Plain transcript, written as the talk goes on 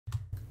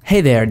Hey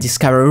there,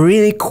 discover a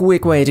really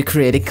quick way to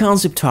create a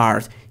concept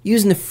art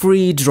using a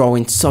free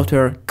drawing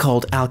software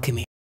called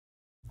Alchemy.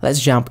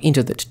 Let's jump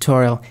into the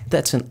tutorial.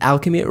 That's an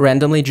Alchemy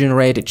randomly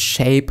generated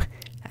shape,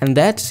 and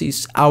that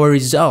is our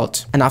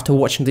result. And after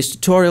watching this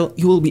tutorial,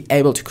 you will be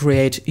able to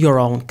create your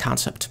own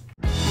concept.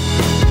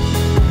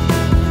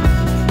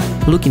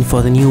 Looking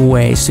for the new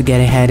ways to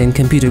get ahead in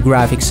computer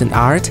graphics and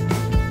art?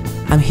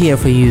 I'm here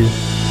for you,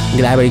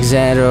 Gleb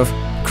Alexander of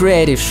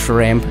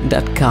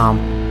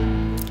CreativeShrimp.com.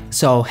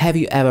 So, have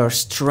you ever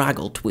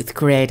struggled with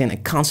creating a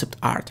concept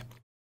art?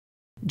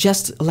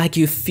 Just like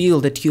you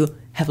feel that you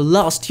have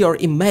lost your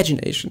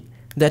imagination,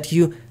 that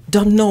you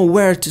don't know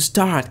where to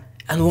start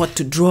and what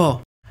to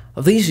draw.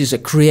 This is a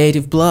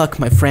creative block,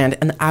 my friend,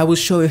 and I will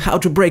show you how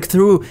to break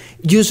through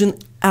using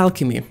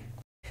Alchemy.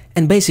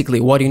 And basically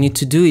what you need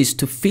to do is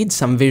to feed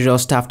some visual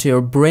stuff to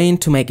your brain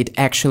to make it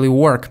actually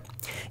work.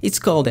 It's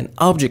called an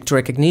object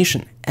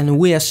recognition, and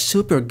we are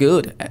super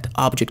good at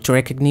object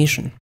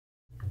recognition.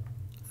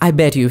 I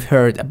bet you've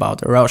heard about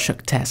the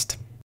Rorschach test.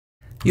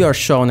 You are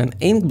shown an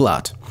ink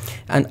blot,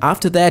 and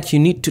after that you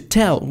need to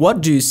tell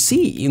what do you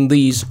see in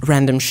this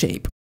random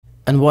shape.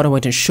 And what I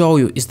want to show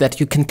you is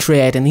that you can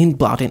create an ink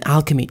blot in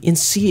Alchemy and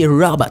see a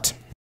robot.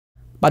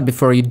 But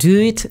before you do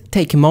it,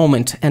 take a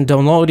moment and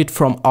download it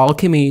from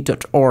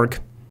alchemy.org.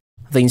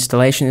 The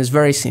installation is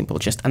very simple,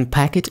 just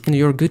unpack it and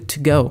you're good to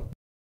go.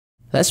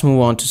 Let's move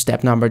on to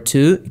step number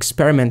 2,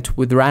 experiment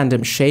with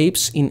random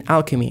shapes in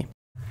Alchemy.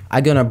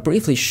 I'm gonna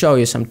briefly show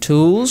you some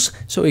tools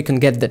so you can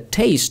get the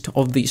taste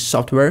of this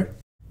software.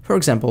 For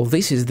example,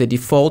 this is the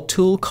default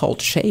tool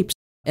called Shapes,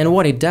 and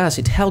what it does,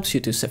 it helps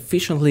you to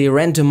sufficiently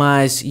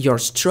randomize your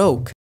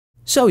stroke.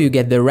 So you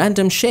get the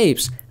random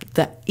shapes,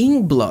 the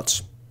ink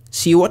blots.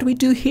 See what we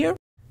do here?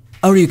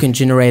 Or you can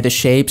generate the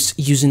shapes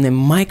using a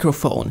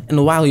microphone,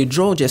 and while you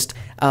draw, just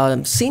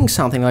sing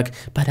something like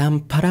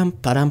padam padam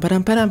padam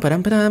padam padam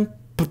padam padam,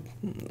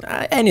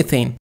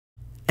 anything,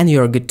 and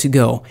you're good to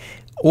go.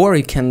 Or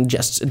you can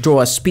just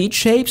draw speed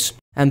shapes,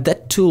 and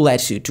that tool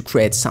lets you to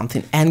create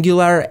something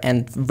angular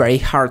and very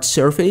hard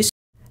surface.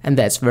 And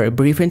that's a very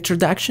brief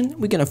introduction.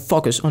 We're gonna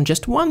focus on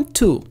just one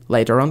tool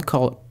later on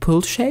called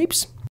pull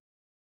shapes,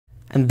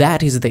 and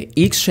that is the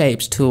X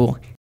shapes tool.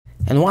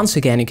 And once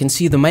again, you can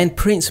see the main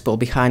principle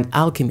behind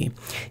Alchemy.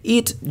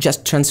 It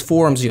just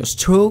transforms your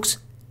strokes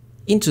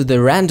into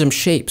the random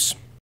shapes.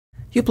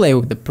 You play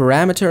with the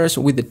parameters,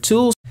 with the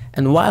tools,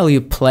 and while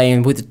you're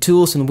playing with the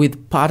tools and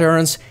with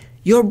patterns,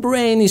 your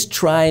brain is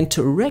trying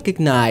to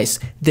recognize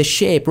the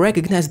shape,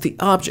 recognize the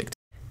object.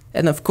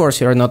 And of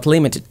course, you're not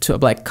limited to a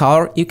black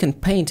color. You can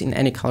paint in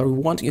any color you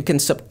want. You can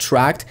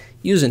subtract,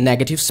 use a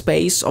negative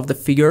space of the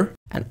figure,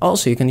 and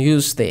also you can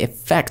use the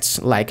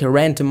effects like a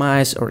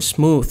randomize or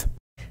smooth.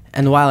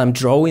 And while I'm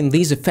drawing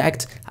these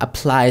effects,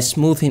 apply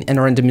smoothing and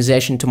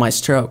randomization to my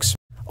strokes.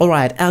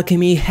 Alright,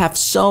 Alchemy have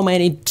so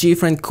many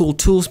different cool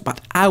tools, but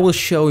I will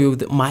show you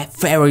my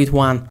favorite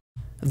one.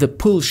 The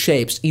pull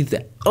shapes is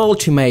the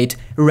ultimate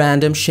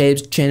random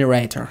shapes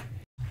generator.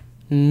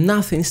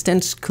 Nothing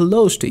stands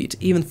close to it,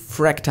 even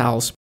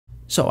fractals.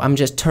 So I'm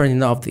just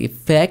turning off the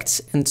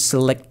effects and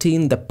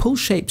selecting the pull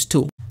shapes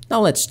tool. Now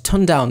let's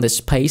tone down the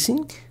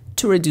spacing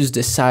to reduce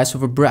the size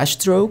of a brush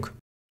stroke,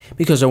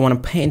 because I want to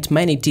paint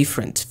many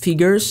different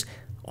figures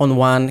on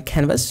one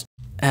canvas.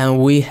 And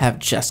we have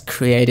just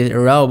created a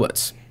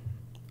robot.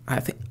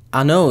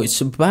 I know it's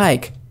a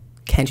bike.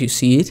 Can't you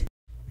see it?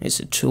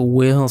 It's 2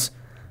 wheels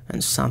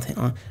and something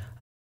on.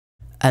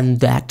 And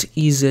that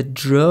is a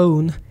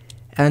drone.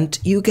 And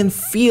you can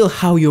feel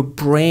how your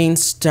brain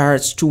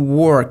starts to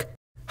work,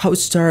 how it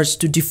starts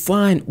to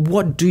define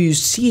what do you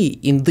see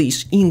in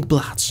these ink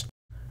blots.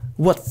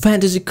 What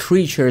fantasy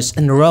creatures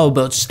and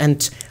robots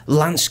and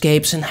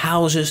landscapes and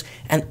houses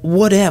and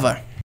whatever.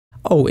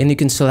 Oh, and you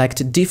can select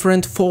a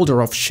different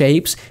folder of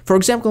shapes. For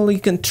example, you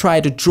can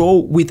try to draw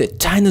with a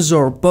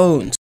dinosaur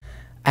bones.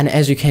 And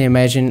as you can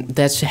imagine,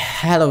 that's a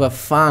hell of a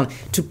fun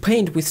to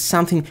paint with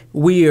something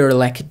weird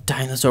like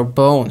dinosaur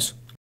bones.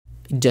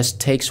 It just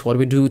takes what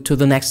we do to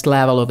the next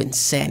level of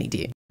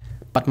insanity.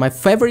 But my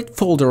favorite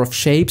folder of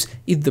shapes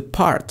is the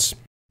parts.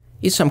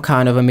 It's some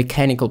kind of a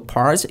mechanical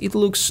parts. It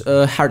looks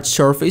hard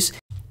surface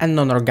and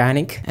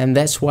non-organic, and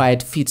that's why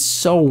it fits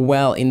so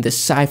well in the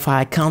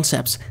sci-fi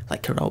concepts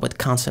like a robot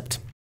concept.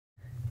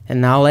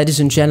 And now, ladies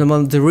and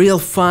gentlemen, the real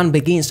fun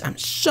begins. I'm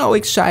so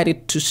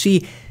excited to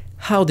see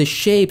how the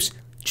shapes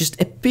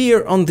just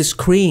appear on the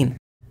screen.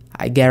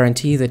 I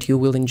guarantee that you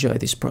will enjoy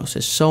this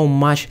process so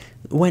much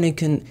when you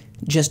can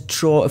just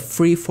draw a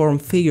free-form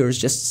figures,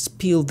 just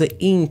spill the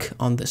ink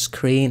on the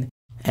screen.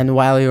 And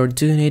while you're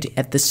doing it,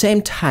 at the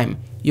same time,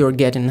 you're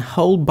getting a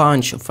whole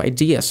bunch of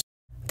ideas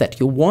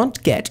that you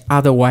won't get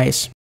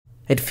otherwise.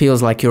 It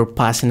feels like you're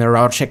passing a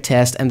Rorschach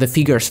test and the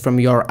figures from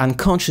your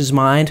unconscious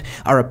mind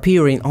are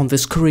appearing on the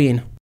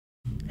screen.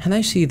 And I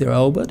see the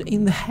robot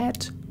in the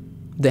hat,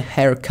 the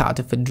haircut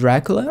of a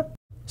Dracula,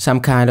 some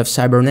kind of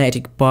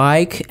cybernetic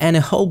bike, and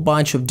a whole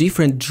bunch of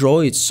different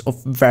droids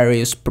of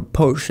various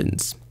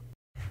proportions.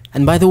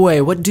 And by the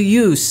way, what do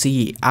you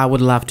see? I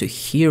would love to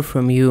hear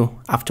from you.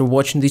 After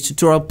watching this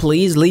tutorial,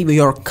 please leave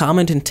your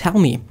comment and tell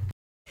me.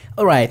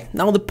 Alright,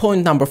 now the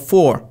point number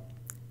 4.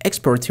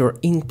 Export your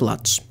ink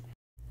blots.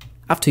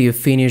 After you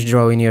finish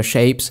drawing your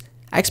shapes,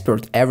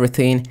 export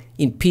everything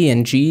in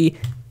PNG,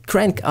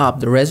 crank up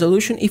the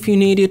resolution if you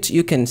need it.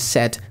 You can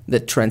set the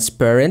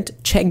transparent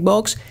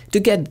checkbox to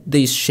get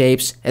these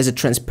shapes as a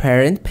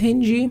transparent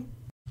PNG.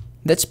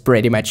 That's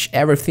pretty much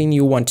everything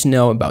you want to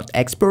know about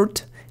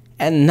export.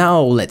 And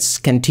now let's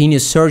continue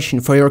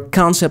searching for your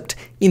concept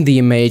in the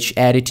image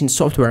editing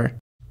software.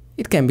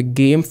 It can be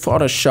GIMP,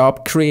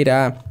 Photoshop,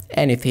 Krita,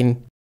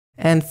 anything.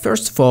 And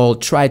first of all,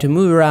 try to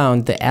move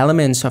around the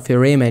elements of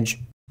your image.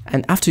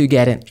 And after you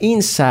get an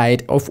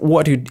insight of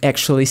what you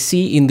actually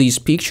see in this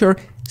picture,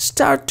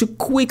 start to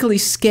quickly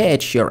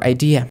sketch your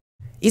idea.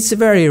 It's a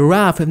very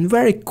rough and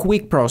very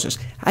quick process.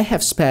 I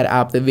have sped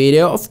up the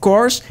video, of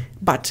course,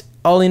 but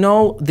all in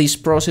all, this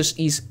process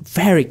is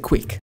very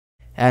quick.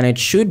 And it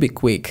should be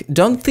quick.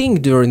 Don't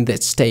think during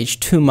that stage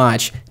too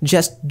much,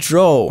 just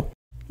draw.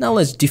 Now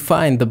let's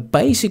define the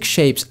basic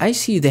shapes. I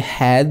see the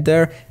head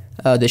there,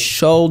 the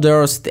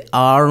shoulders, the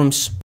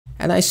arms.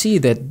 And I see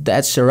that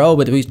that's a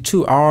robot with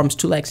 2 arms,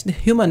 2 legs, the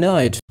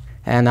humanoid.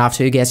 And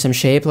after you get some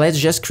shape, let's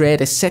just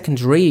create a second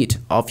read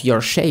of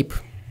your shape.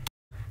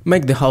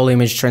 Make the whole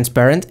image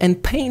transparent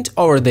and paint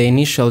over the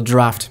initial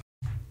draft.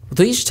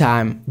 This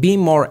time, be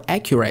more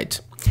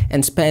accurate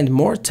and spend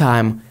more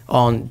time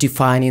on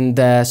defining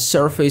the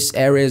surface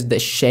areas, the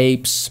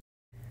shapes.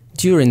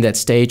 During that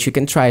stage, you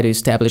can try to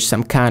establish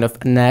some kind of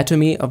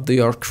anatomy of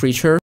your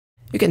creature.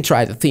 You can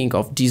try to think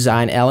of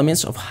design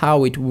elements of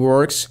how it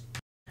works.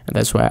 And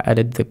that's why I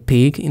added the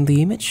pig in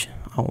the image.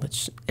 Oh,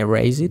 let's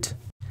erase it.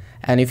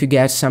 And if you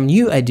get some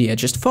new idea,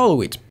 just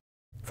follow it.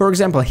 For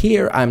example,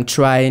 here I'm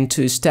trying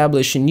to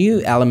establish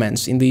new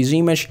elements in this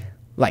image,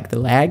 like the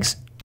legs.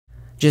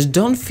 Just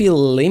don't feel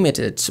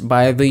limited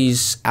by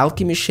this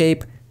alchemy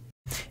shape.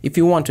 If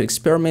you want to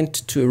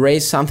experiment, to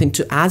erase something,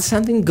 to add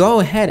something, go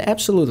ahead,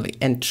 absolutely,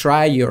 and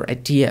try your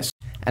ideas.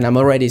 And I'm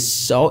already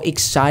so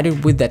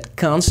excited with that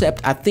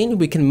concept. I think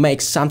we can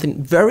make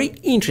something very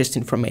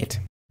interesting from it.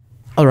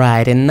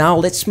 Alright, and now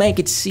let's make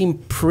it seem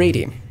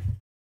pretty.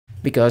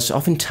 Because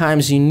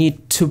oftentimes you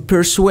need to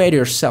persuade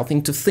yourself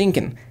into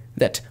thinking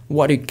that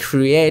what you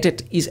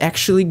created is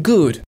actually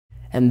good.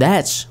 And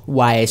that's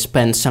why I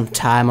spent some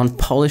time on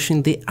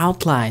polishing the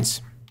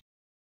outlines.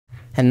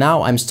 And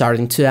now I'm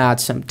starting to add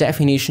some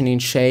definition in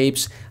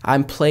shapes.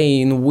 I'm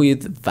playing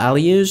with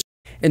values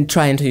and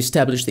trying to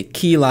establish the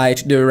key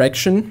light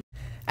direction.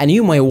 And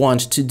you may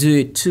want to do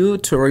it too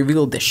to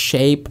reveal the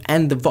shape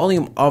and the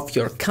volume of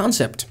your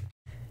concept.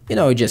 You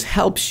know, it just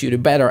helps you to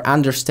better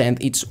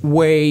understand its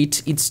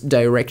weight, its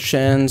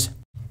directions,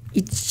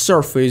 its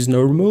surface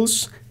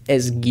normals,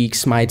 as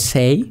geeks might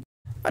say.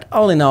 But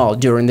all in all,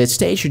 during that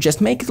stage, you just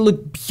make it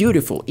look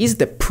beautiful. It's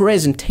the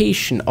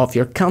presentation of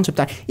your concept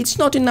art. It's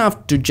not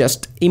enough to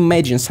just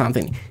imagine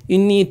something. You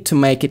need to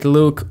make it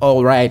look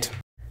alright.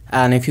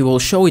 And if you will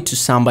show it to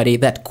somebody,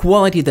 that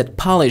quality, that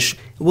polish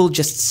will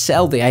just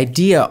sell the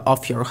idea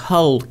of your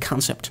whole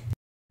concept.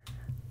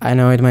 I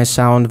know it may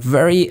sound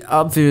very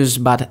obvious,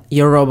 but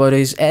your robot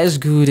is as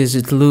good as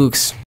it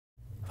looks.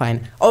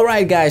 Fine.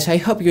 Alright guys, I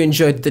hope you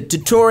enjoyed the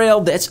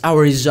tutorial. That's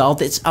our result,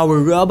 that's our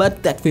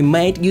robot that we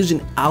made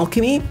using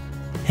Alchemy.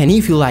 And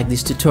if you like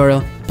this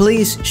tutorial,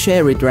 please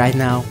share it right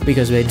now,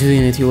 because by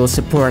doing it you will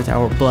support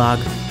our blog.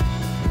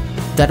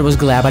 That was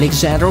Gleb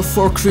Alexander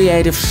for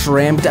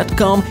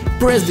CreativeShrimp.com.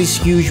 Press this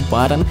huge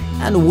button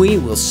and we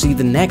will see you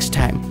the next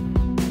time.